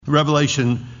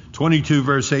Revelation 22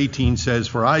 verse 18 says,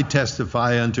 "For I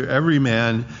testify unto every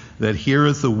man that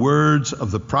heareth the words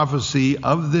of the prophecy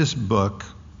of this book,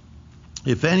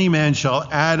 if any man shall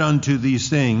add unto these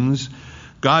things,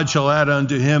 God shall add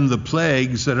unto him the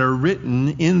plagues that are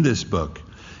written in this book.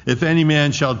 If any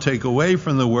man shall take away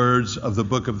from the words of the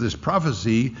book of this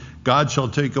prophecy, God shall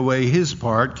take away his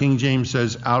part." King James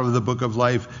says, "out of the book of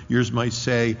life." Yours might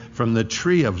say, "from the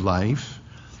tree of life,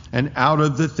 and out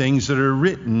of the things that are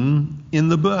written in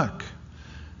the book.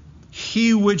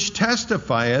 He which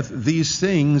testifieth these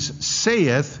things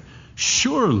saith,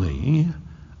 Surely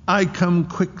I come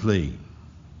quickly."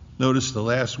 Notice the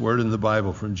last word in the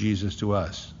Bible from Jesus to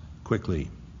us, quickly.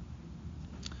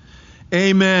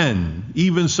 Amen.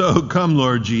 Even so, come,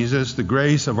 Lord Jesus. The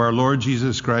grace of our Lord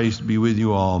Jesus Christ be with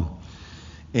you all.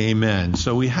 Amen.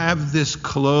 So we have this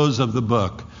close of the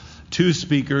book. Two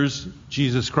speakers.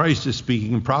 Jesus Christ is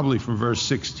speaking probably from verse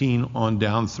 16 on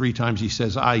down. 3 times he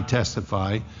says, "I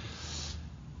testify."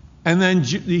 And then,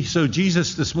 so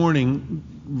Jesus this morning,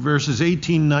 verses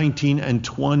 18, 19, and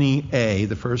 20a,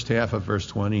 the first half of verse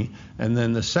 20, and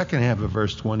then the second half of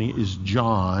verse 20 is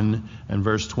John and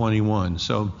verse 21.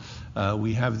 So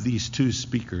we have these two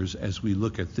speakers as we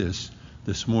look at this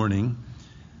morning.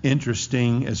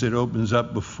 Interesting as it opens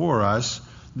up before us.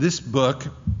 This book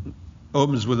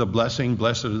opens with a blessing.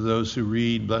 Blessed are those who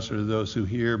read, blessed are those who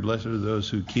hear, blessed are those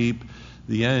who keep.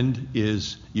 The end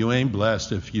is you ain't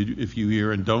blessed if you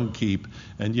hear and don't keep.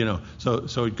 And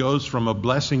so it goes from a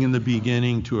blessing in the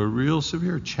beginning to a real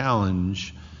severe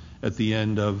challenge at the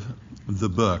end of the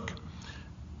book.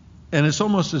 And it's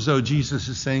almost as though Jesus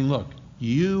is saying, look,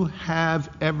 you have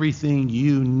everything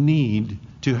you need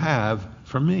to have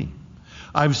from me.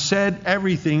 I've said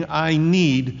everything I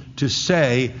need to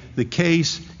say. The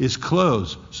case is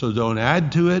closed. So don't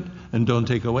add to it and don't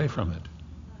take away from it.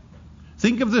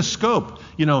 Think of the scope.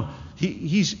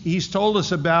 He's told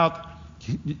us about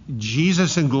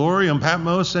Jesus in glory on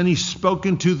Patmos. Then he's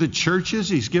spoken to the churches.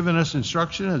 He's given us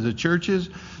instruction as the churches.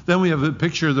 Then we have a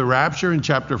picture of the rapture in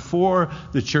chapter 4,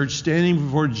 the church standing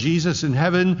before Jesus in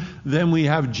heaven. Then we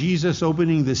have Jesus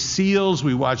opening the seals.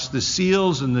 We watch the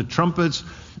seals and the trumpets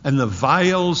and the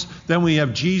vials. Then we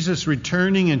have Jesus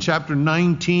returning in chapter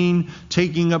 19,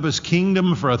 taking up his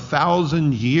kingdom for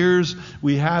 1,000 years.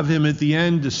 We have him at the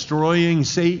end destroying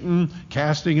Satan,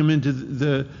 casting him into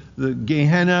the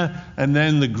Gehenna, and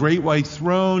then the great white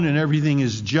throne, and everything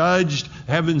is judged.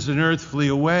 Heavens and earth flee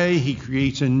away. He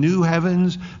creates a new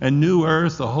heavens and new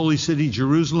earth, the holy city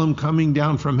Jerusalem coming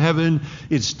down from heaven.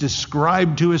 It's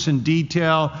described to us in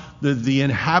detail. The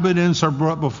inhabitants are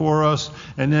brought before us.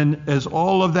 And then as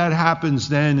all of that happens,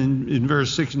 then in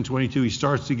verse 6 and 22, he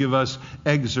starts to give us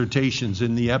exhortations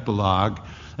in the epilogue.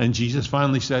 And Jesus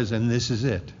finally says, and this is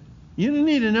it. You don't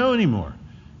need to know anymore.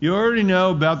 You already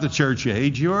know about the church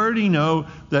age. You already know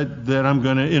that I'm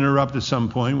going to interrupt at some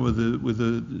point with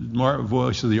the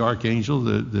voice of the archangel,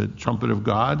 the trumpet of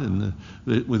God, and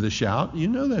with a shout. You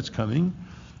know that's coming.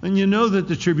 And you know that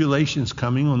the tribulation's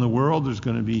coming on the world. There's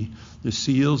going to be the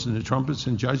seals and the trumpets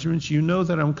and judgments. You know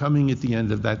that I'm coming at the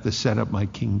end of that to set up my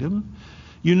kingdom.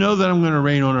 You know that I'm going to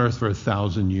reign on earth for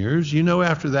 1,000 years. You know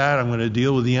after that I'm going to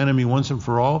deal with the enemy once and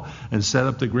for all and set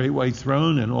up the great white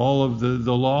throne, and all of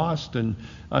the lost and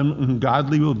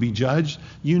ungodly will be judged.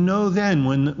 You know then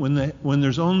when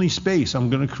there's only space,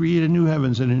 I'm going to create a new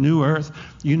heavens and a new earth.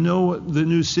 You know what the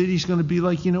new city's going to be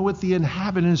like. You know what the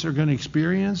inhabitants are going to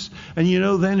experience. And you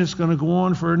know then it's going to go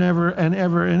on for ever and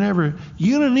ever and ever.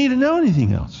 You don't need to know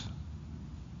anything else.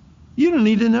 You don't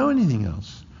need to know anything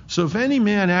else. So if any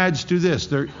man adds to this,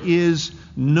 there is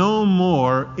no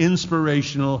more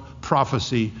inspirational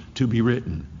prophecy to be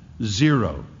written.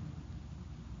 Zero.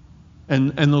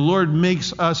 And the Lord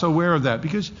makes us aware of that.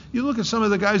 Because you look at some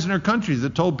of the guys in our country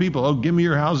that told people, oh, give me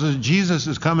your houses. Jesus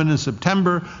is coming in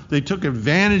September. They took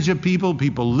advantage of people.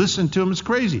 People listened to them. It's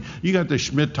crazy. You got the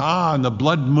Shemitah and the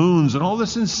blood moons and all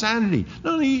this insanity.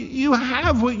 No, you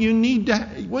have what you need.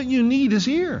 What you need is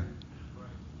here.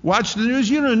 Watch the news.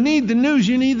 You don't need the news.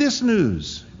 You need this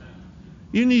news.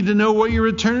 You need to know what your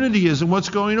eternity is and what's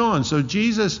going on. So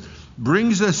Jesus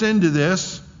brings us into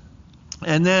this.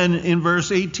 And then in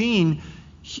verse 18,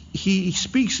 he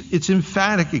speaks, it's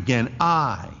emphatic again.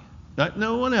 I. Not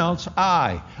no one else.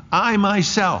 I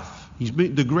myself.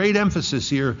 The great emphasis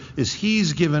here is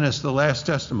he's given us the last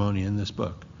testimony in this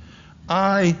book.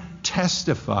 I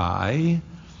testify.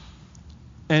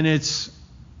 And it's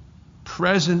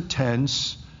present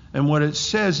tense. And what it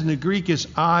says in the Greek is,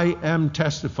 I am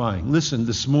testifying. Listen,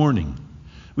 this morning,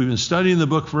 we've been studying the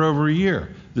book for over a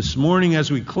year. This morning,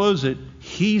 as we close it,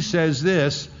 he says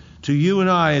this to you and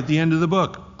I at the end of the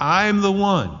book. I'm the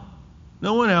one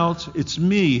No one else. It's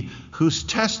me who's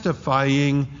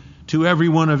testifying to every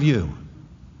one of you.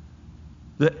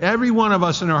 That every one of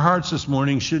us in our hearts this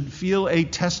morning should feel a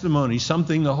testimony,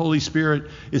 something the Holy Spirit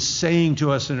is saying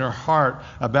to us in our heart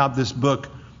about this book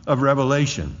of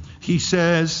Revelation. He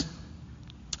says,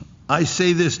 I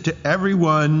say this to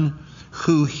everyone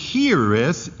who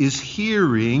heareth, is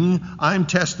hearing. I'm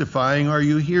testifying. Are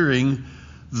you hearing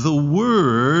the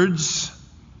words?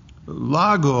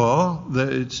 Logo,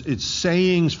 it's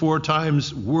sayings 4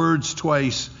 times, words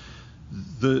twice.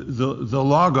 The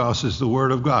Logos is the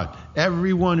Word of God.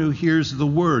 Everyone who hears the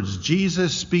words.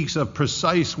 Jesus speaks of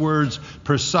precise words.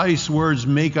 Precise words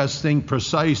make us think.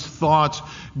 Precise thoughts.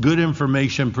 Good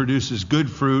information produces good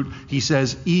fruit. He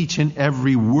says each and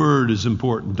every word is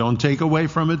important. Don't take away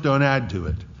from it. Don't add to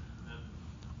it.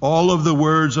 All of the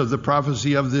words of the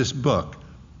prophecy of this book.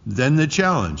 Then the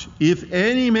challenge. If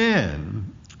any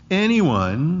man,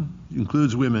 anyone,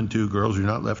 includes women too, girls, you're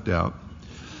not left out.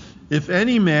 If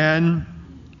any man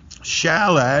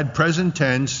shall add, present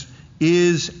tense,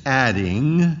 is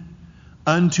adding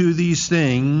unto these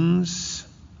things,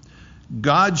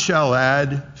 God shall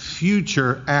add,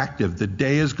 future active. The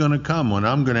day is going to come when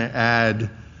I'm going to add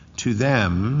to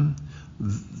them,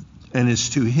 and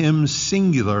it's to him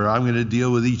singular. I'm going to deal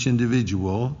with each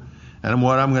individual, and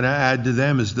what I'm going to add to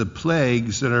them is the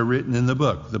plagues that are written in the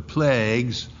book. The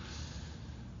plagues,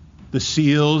 the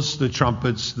seals, the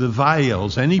trumpets, the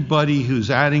vials. Anybody who's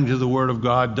adding to the Word of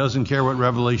God, doesn't care what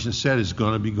Revelation said, is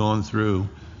going to be going through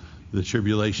the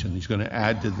tribulation. He's going to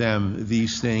add to them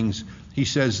these things. He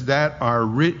says that are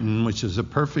written, which is a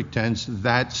perfect tense,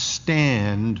 that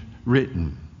stand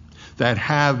written, that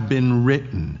have been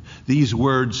written. These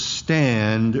words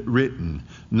stand written,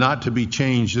 not to be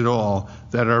changed at all,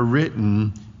 that are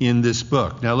written in this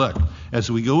book. Now look,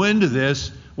 as we go into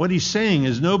this, what he's saying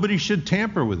is nobody should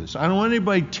tamper with this. I don't want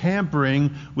anybody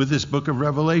tampering with this book of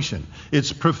Revelation.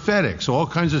 It's prophetic. So all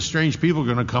kinds of strange people are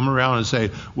going to come around and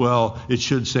say, well, it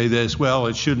should say this. Well,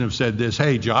 it shouldn't have said this.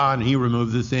 Hey, John, he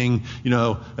removed the thing,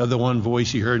 the one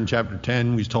voice he heard in chapter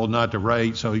 10, he's told not to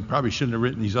write, so he probably shouldn't have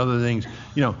written these other things.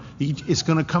 It's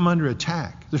going to come under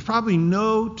attack. There's probably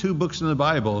no 2 books in the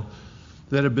Bible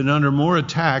that have been under more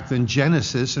attack than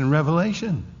Genesis and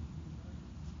Revelation.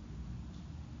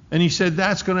 And he said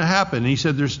that's going to happen. And he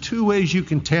said there's 2 ways you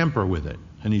can tamper with it.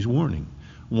 And he's warning.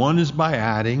 One is by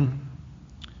adding,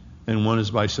 and one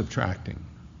is by subtracting.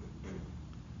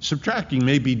 Subtracting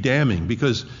may be damning,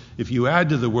 because if you add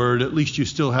to the word, at least you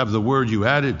still have the word you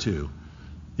added to.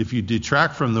 If you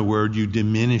detract from the word, you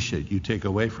diminish it. You take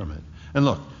away from it. And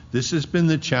look, this has been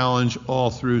the challenge all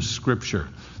through Scripture.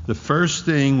 The first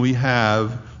thing we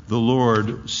have the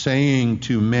Lord saying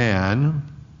to man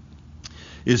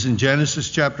is in Genesis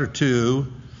chapter 2,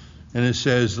 and it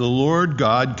says, the Lord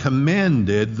God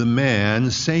commanded the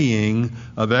man, saying,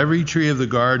 of every tree of the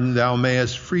garden thou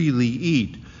mayest freely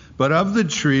eat, but of the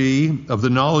tree of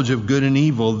the knowledge of good and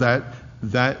evil, that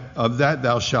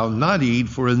thou shalt not eat,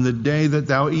 for in the day that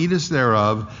thou eatest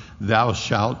thereof, thou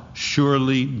shalt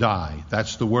surely die.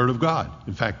 That's the word of God.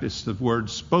 In fact, it's the word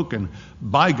spoken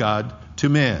by God to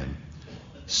man.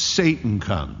 Satan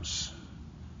comes.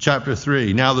 Chapter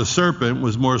 3, now the serpent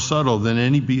was more subtle than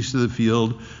any beast of the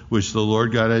field which the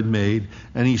Lord God had made.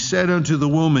 And he said unto the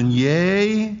woman,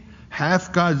 yea,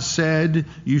 hath God said,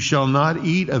 you shall not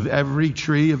eat of every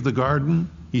tree of the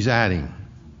garden? He's adding.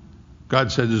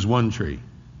 God said there's one tree.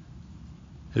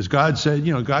 As God said,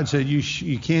 God said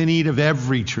you can't eat of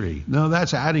every tree. No,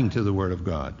 that's adding to the word of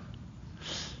God.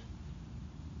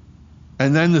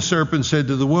 And then the serpent said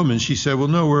to the woman, she said, well,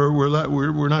 no,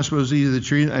 we're not supposed to eat of the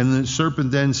tree. And the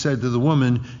serpent then said to the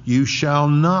woman, you shall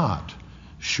not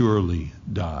surely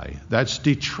die. That's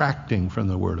detracting from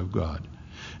the word of God.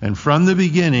 And from the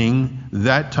beginning,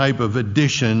 that type of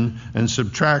addition and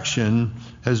subtraction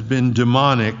has been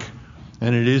demonic,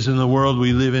 and it is in the world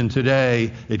we live in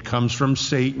today. It comes from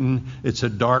Satan. It's a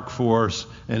dark force,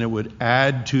 and it would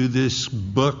add to this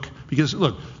book. Because,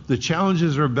 look, the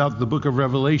challenges are about the book of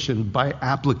Revelation. By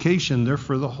application, they're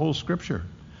for the whole Scripture.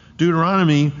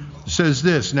 Deuteronomy says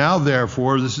this, now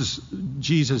therefore, this is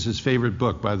Jesus' favorite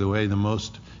book, by the way. The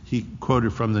most he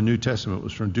quoted from the New Testament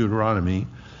was from Deuteronomy.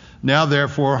 Now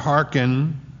therefore,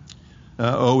 hearken,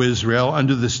 O Israel,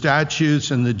 unto the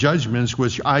statutes and the judgments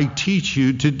which I teach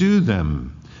you to do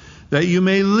them, that you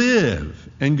may live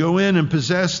and go in and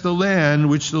possess the land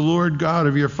which the Lord God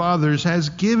of your fathers has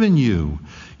given you.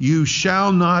 You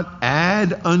shall not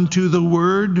add unto the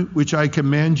word which I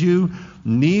command you,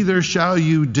 neither shall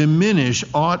you diminish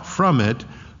aught from it,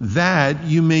 that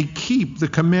you may keep the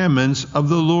commandments of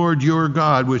the Lord your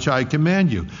God, which I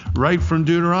command you. Right from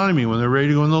Deuteronomy, when they're ready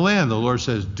to go in the land, the Lord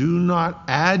says, do not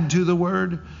add to the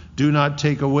word, do not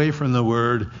take away from the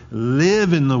word,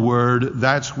 live in the word.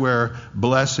 That's where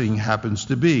blessing happens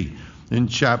to be. In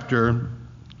chapter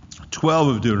 12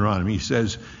 of Deuteronomy, he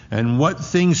says, and what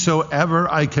things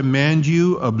soever I command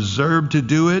you, observe to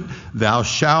do it. Thou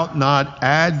shalt not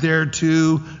add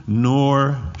thereto,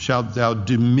 nor shalt thou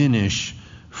diminish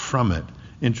from it.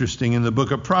 Interesting, in the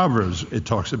book of Proverbs, it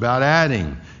talks about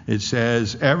adding. It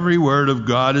says, every word of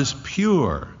God is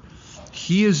pure.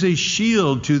 He is a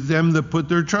shield to them that put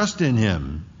their trust in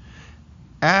him.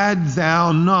 Add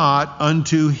thou not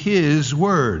unto his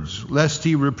words, lest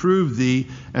he reprove thee,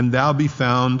 and thou be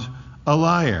found a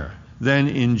liar. Then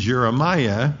in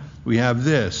Jeremiah, we have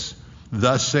this.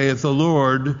 Thus saith the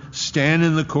Lord, stand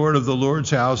in the court of the Lord's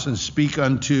house and speak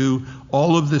unto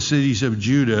all of the cities of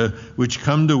Judah, which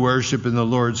come to worship in the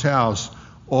Lord's house,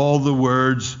 all the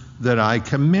words that I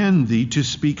command thee to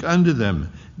speak unto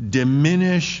them.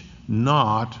 Diminish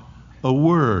not a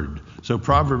word. So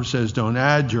Proverbs says don't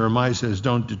add. Jeremiah says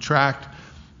don't detract.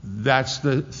 That's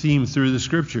the theme through the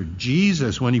scripture.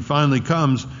 Jesus, when he finally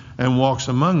comes and walks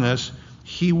among us,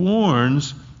 he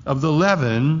warns of the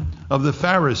leaven of the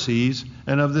Pharisees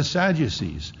and of the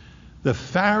Sadducees. The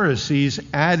Pharisees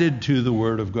added to the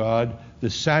Word of God. The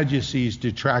Sadducees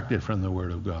detracted from the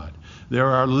Word of God. There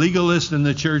are legalists in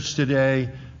the church today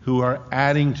who are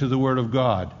adding to the Word of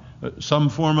God. Some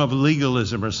form of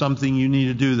legalism or something you need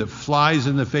to do that flies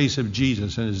in the face of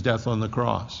Jesus and his death on the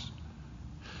cross.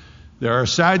 There are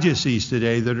Sadducees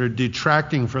today that are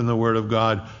detracting from the Word of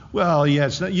God. Well,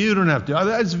 yes, you don't have to.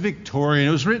 That's Victorian.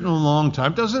 It was written a long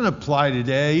time. It doesn't apply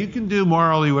today. You can do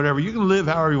morally whatever. You can live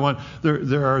however you want.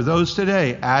 There are those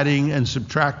today adding and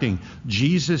subtracting.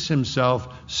 Jesus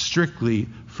himself strictly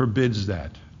forbids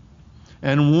that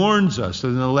and warns us that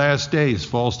in the last days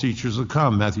false teachers will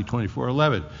come, Matthew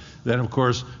 24:11. Then, of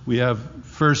course, we have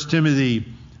 1 Timothy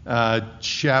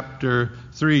chapter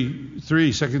 3,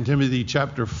 2 Timothy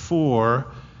chapter 4.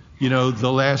 You know,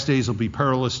 the last days will be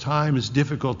perilous times,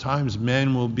 difficult times.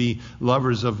 Men will be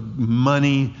lovers of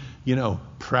money,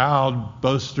 proud,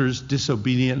 boasters,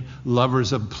 disobedient,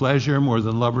 lovers of pleasure more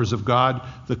than lovers of God.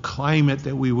 The climate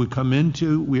that we would come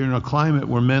into, we're in a climate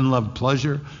where men love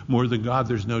pleasure more than God.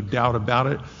 There's no doubt about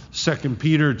it. 2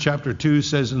 Peter chapter 2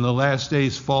 says in the last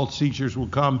days false teachers will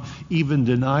come, even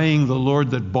denying the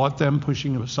Lord that bought them,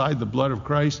 pushing aside the blood of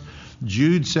Christ.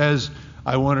 Jude says,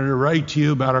 I wanted to write to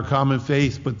you about our common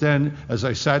faith, but then as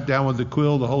I sat down with the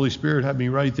quill, the Holy Spirit had me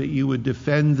write that you would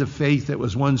defend the faith that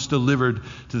was once delivered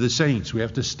to the saints. We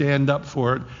have to stand up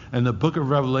for it. And the book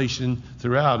of Revelation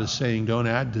throughout is saying, don't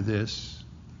add to this.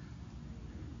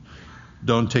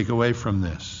 Don't take away from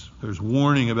this. There's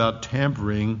warning about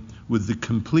tampering with the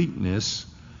completeness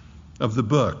of the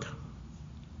book.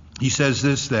 He says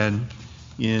this then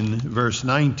in verse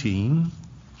 19.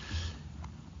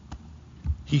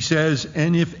 He says,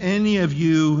 and if any of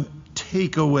you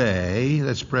take away,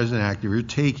 that's present active, you're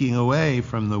taking away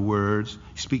from the words,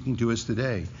 speaking to us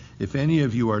today. If any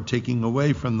of you are taking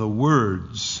away from the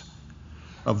words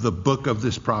of the book of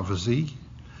this prophecy,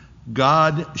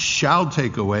 God shall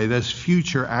take away. That's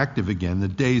future active again. The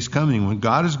day is coming when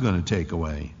God is going to take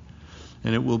away.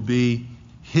 And it will be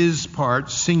his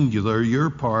part, singular, your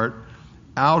part,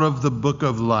 out of the book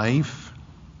of life,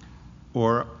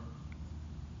 or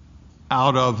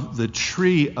out of the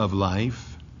tree of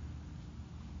life.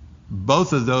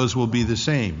 Both of those will be the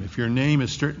same. If your name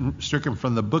is stricken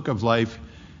from the book of life,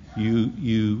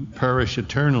 you perish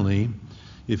eternally.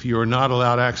 If you are not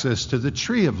allowed access to the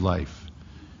tree of life,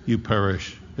 you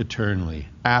perish eternally.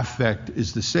 Affect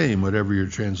is the same, whatever your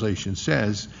translation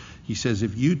says. He says,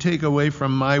 if you take away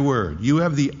from my word, you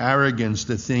have the arrogance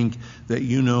to think that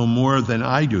you know more than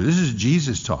I do. This is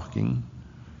Jesus talking.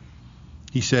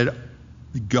 He said,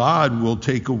 God will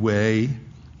take away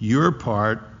your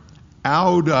part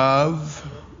out of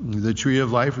the tree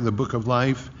of life or the book of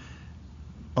life,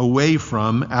 away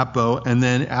from, apo, and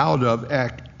then out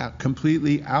of,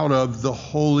 completely out of the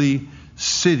holy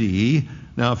city.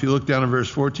 Now, if you look down in verse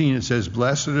 14, it says,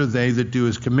 blessed are they that do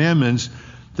his commandments,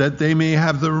 that they may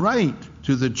have the right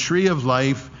to the tree of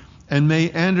life and may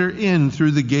enter in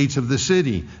through the gates of the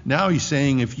city. Now he's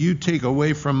saying, if you take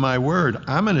away from my word,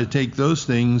 I'm going to take those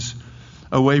things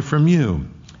away from you,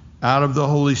 out of the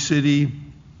holy city,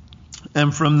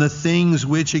 and from the things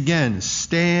which, again,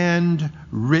 stand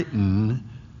written,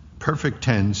 perfect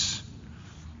tense,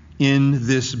 in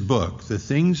this book. The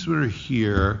things that are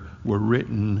here were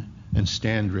written and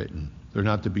stand written. They're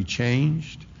not to be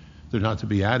changed. They're not to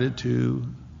be added to.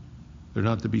 They're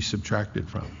not to be subtracted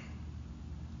from.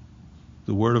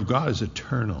 The Word of God is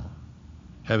eternal.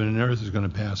 Heaven and earth is going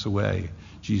to pass away.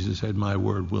 Jesus said, my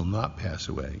word will not pass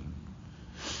away.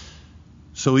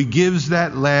 So he gives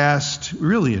that last,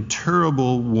 really a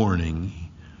terrible warning.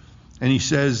 And he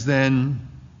says then,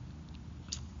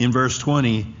 in verse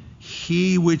 20,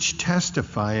 he which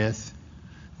testifieth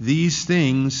these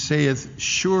things saith,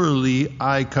 surely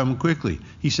I come quickly.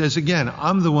 He says again,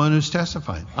 I'm the one who's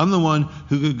testifying. I'm the one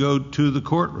who could go to the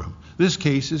courtroom. This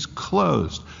case is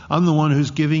closed. I'm the one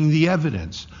who's giving the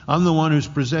evidence. I'm the one who's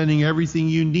presenting everything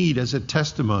you need as a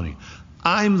testimony.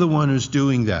 I'm the one who's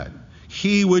doing that.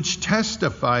 He which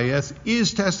testifieth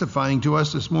is testifying to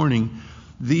us this morning.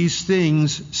 These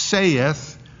things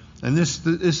saith, and this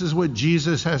is what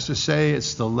Jesus has to say.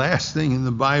 It's the last thing in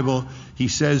the Bible he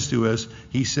says to us.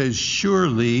 He says,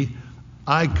 surely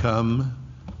I come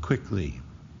quickly.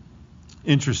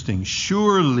 Interesting.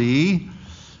 Surely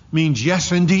means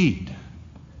yes, indeed.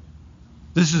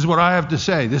 This is what I have to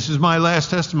say. This is my last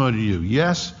testimony to you.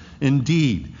 Yes,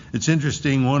 indeed. It's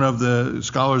interesting. One of the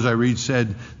scholars I read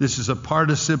said this is a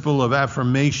participle of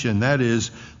affirmation. That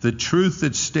is, the truth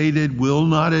that's stated will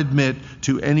not admit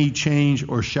to any change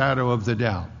or shadow of the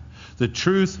doubt. The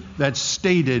truth that's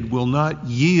stated will not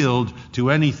yield to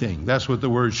anything. That's what the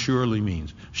word surely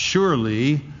means.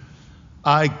 Surely,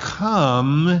 I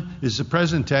come is the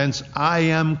present tense. I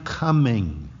am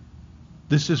coming.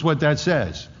 This is what that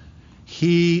says.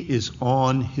 He is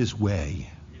on his way.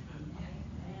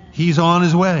 He's on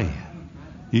his way.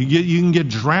 You can get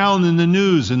drowned in the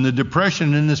news and the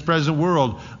depression in this present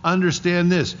world.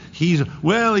 Understand this. He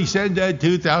said that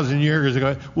 2,000 years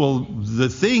ago. Well, the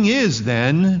thing is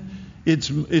then,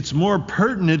 it's more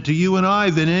pertinent to you and I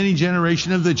than any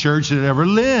generation of the church that ever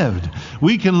lived.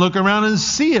 We can look around and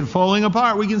see it falling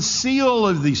apart. We can see all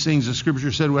of these things the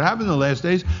Scripture said would happen in the last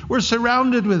days. We're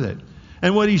surrounded with it.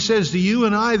 And what he says to you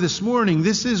and I this morning,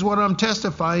 this is what I'm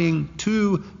testifying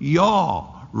to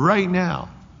y'all right now.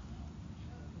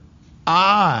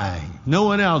 No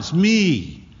one else,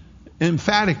 me,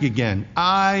 emphatic again,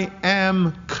 I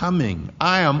am coming.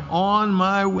 I am on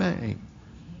my way.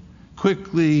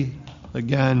 Quickly,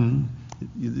 again,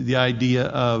 the idea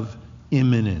of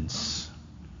imminence.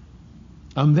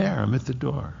 I'm there, I'm at the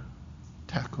door.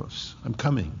 Tachos, I'm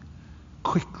coming.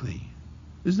 Quickly.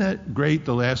 Isn't that great?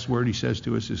 The last word he says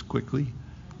to us is quickly.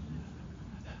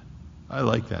 I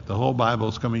like that. The whole Bible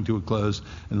is coming to a close,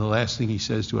 and the last thing he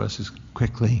says to us is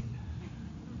quickly.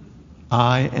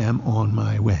 I am on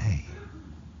my way.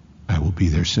 I will be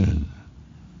there soon.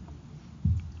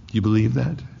 Do you believe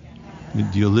that?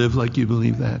 Do you live like you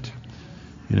believe that?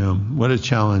 What a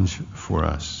challenge for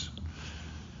us.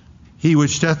 He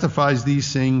which testifies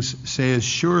these things says,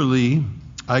 surely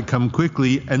I come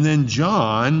quickly. And then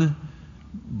John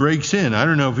breaks in. I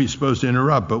don't know if he's supposed to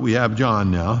interrupt, but we have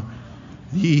John now.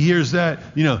 He hears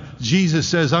that. Jesus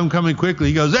says, I'm coming quickly.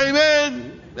 He goes,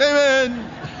 amen, amen.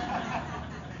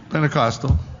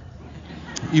 Pentecostal.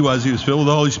 He was filled with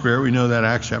the Holy Spirit. We know that,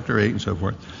 Acts chapter 8 and so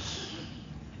forth.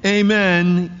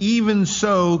 Amen. Even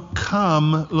so,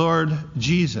 come, Lord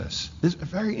Jesus. It's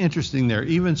very interesting there.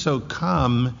 Even so,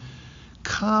 come.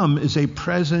 Come is a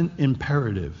present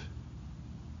imperative.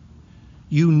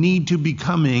 You need to be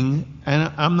coming,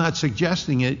 and I'm not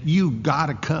suggesting it. You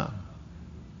gotta come.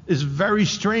 It's very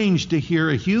strange to hear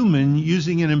a human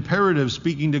using an imperative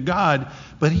speaking to God,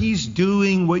 but he's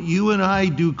doing what you and I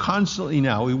do constantly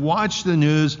now. We watch the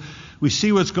news, we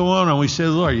see what's going on, we say,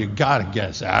 Lord, you got to get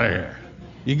us out of here.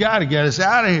 You got to get us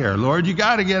out of here, Lord. You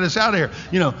got to get us out of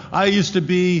here. I used to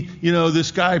be,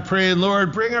 this guy praying,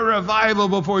 Lord, bring a revival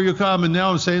before you come. And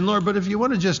now I'm saying, Lord, but if you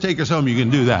want to just take us home, you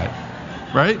can do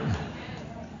that. Right?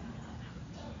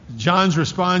 John's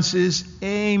response is,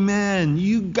 amen.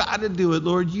 You got to do it,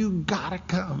 Lord. You got to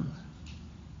come.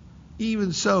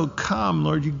 Even so, come,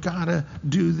 Lord. You got to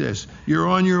do this. You're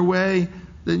on your way,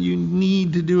 then you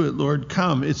need to do it, Lord.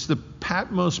 Come. It's the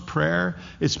Patmos prayer.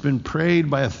 It's been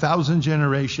prayed by 1,000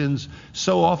 generations.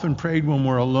 So often prayed when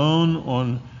we're alone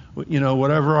on,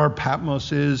 whatever our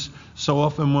Patmos is. So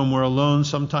often when we're alone,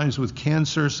 sometimes with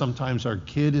cancer, sometimes our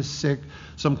kid is sick,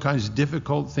 sometimes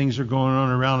difficult things are going on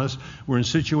around us. We're in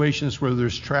situations where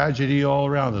there's tragedy all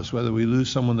around us, whether we lose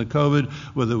someone to COVID,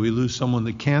 whether we lose someone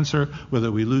to cancer,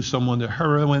 whether we lose someone to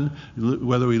heroin,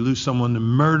 whether we lose someone to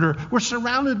murder. We're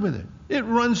surrounded with it. It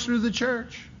runs through the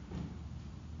church.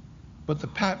 But the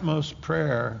Patmos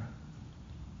prayer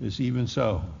is even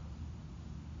so.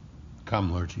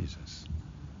 Come, Lord Jesus.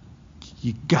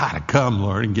 You got to come,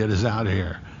 Lord, and get us out of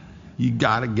here. You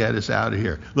got to get us out of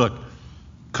here. Look,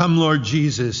 come, Lord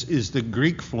Jesus is the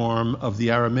Greek form of the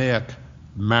Aramaic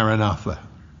Maranatha.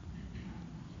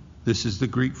 This is the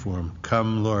Greek form.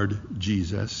 Come, Lord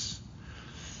Jesus.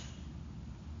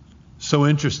 So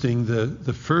interesting,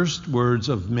 the first words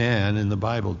of man in the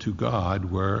Bible to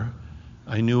God were,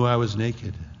 I knew I was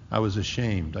naked. I was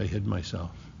ashamed. I hid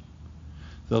myself.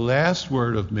 The last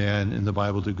word of man in the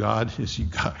Bible to God is, you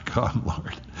got to come,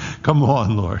 Lord. Come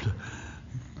on, Lord.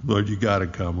 Lord, you got to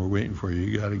come. We're waiting for you.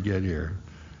 You got to get here.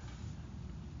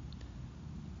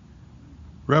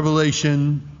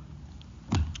 Revelation,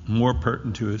 more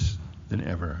pertinent to us than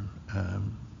ever.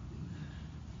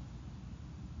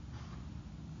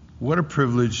 What a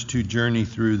privilege to journey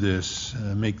through this,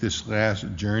 make this last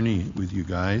journey with you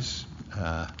guys.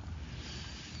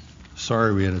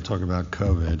 Sorry we had to talk about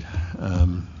COVID.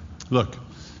 Look,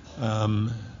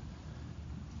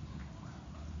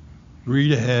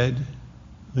 read ahead.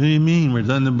 What do you mean? We're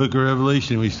done the book of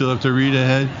Revelation. We still have to read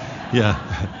ahead? Yeah.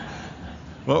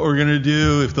 What we're going to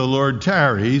do, if the Lord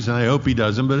tarries, and I hope he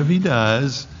doesn't, but if he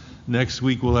does, next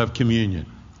week we'll have communion.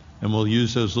 And we'll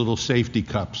use those little safety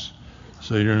cups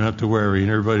so you don't have to worry,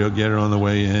 and everybody will get it on the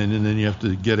way in, and then you have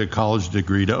to get a college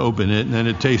degree to open it, and then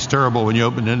it tastes terrible when you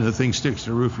open it and the thing sticks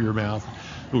to the roof of your mouth.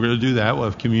 We're going to do that. We'll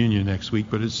have communion next week,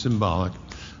 but it's symbolic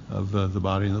of the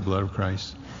body and the blood of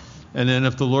Christ. And then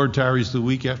if the Lord tarries the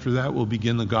week after that, we'll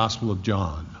begin the Gospel of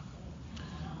John.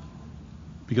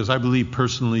 Because I believe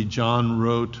personally John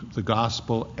wrote the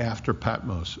Gospel after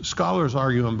Patmos. Scholars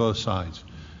argue on both sides.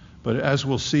 But as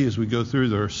we'll see as we go through,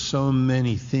 there are so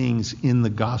many things in the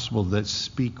Gospel that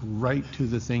speak right to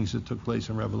the things that took place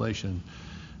in Revelation.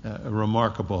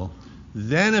 Remarkable.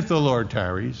 Then if the Lord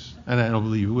tarries, and I don't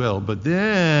believe he will, but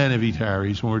then if he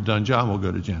tarries, when we're done John, we'll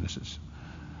go to Genesis.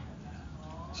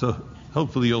 So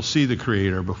hopefully you'll see the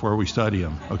Creator before we study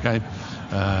him, okay?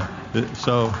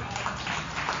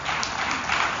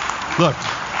 Look,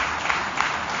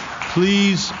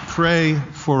 please pray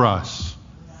for us.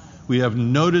 We have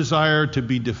no desire to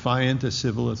be defiant to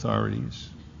civil authorities.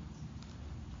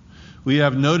 We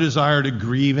have no desire to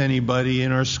grieve anybody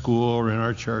in our school or in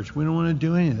our church. We don't want to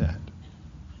do any of that.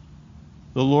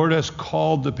 The Lord has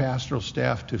called the pastoral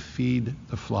staff to feed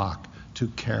the flock, to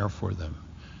care for them.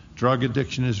 Drug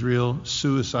addiction is real.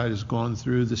 Suicide has gone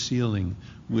through the ceiling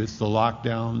with the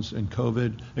lockdowns and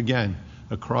COVID. Again,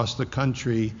 across the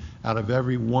country, out of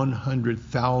every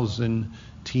 100,000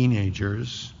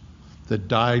 teenagers that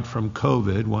died from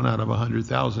COVID, 1 out of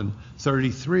 100,000,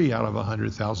 33 out of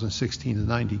 100,000, 16 to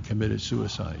 90 committed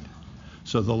suicide.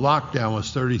 So the lockdown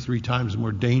was 33 times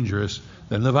more dangerous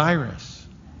than the virus.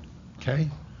 Okay?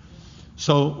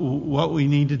 So what we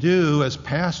need to do as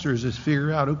pastors is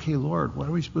figure out, okay, Lord, what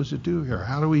are we supposed to do here?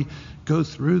 How do we go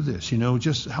through this?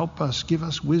 Just help us, give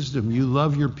us wisdom. You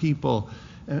love your people.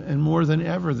 And more than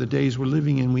ever, the days we're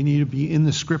living in, we need to be in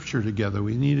the Scripture together.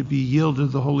 We need to be yielded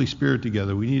to the Holy Spirit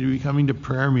together. We need to be coming to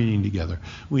prayer meeting together.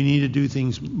 We need to do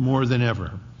things more than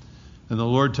ever. And the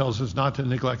Lord tells us not to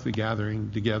neglect the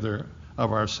gathering together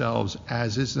of ourselves,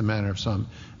 as is the manner of some,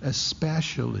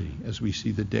 especially as we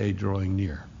see the day drawing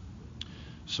near.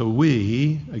 So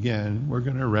we're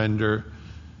going to render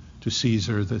to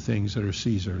Caesar the things that are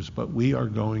Caesar's, but we are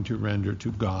going to render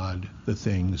to God the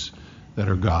things that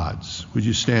are God's. Would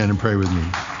you stand and pray with me?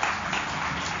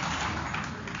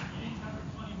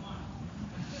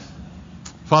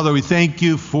 Father, we thank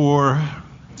you for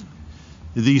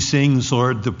these things,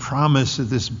 Lord, the promise of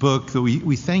this book. That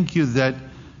we thank you that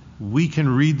we can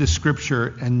read the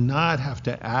Scripture and not have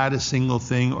to add a single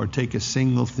thing or take a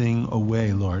single thing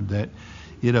away, Lord, that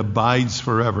it abides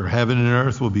forever. Heaven and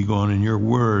earth will be gone, and your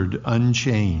word,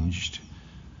 unchanged,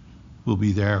 will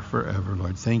be there forever,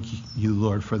 Lord. Thank you,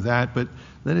 Lord, for that. But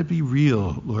let it be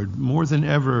real, Lord. More than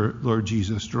ever, Lord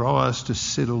Jesus, draw us to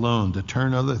sit alone, to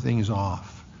turn other things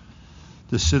off,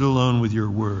 to sit alone with your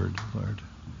word, Lord,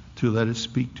 to let it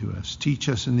speak to us. Teach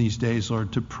us in these days,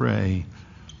 Lord, to pray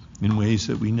in ways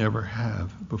that we never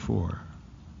have before.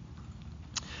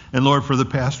 And Lord, for the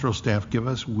pastoral staff, give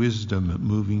us wisdom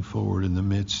moving forward in the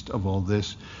midst of all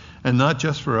this. And not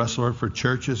just for us, Lord, for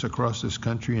churches across this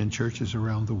country and churches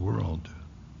around the world,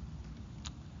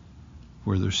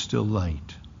 where there's still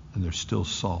light and there's still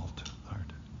salt,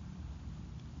 Lord.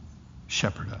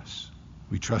 Shepherd us.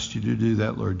 We trust you to do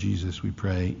that, Lord Jesus, we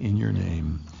pray in your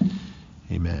name.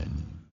 Amen.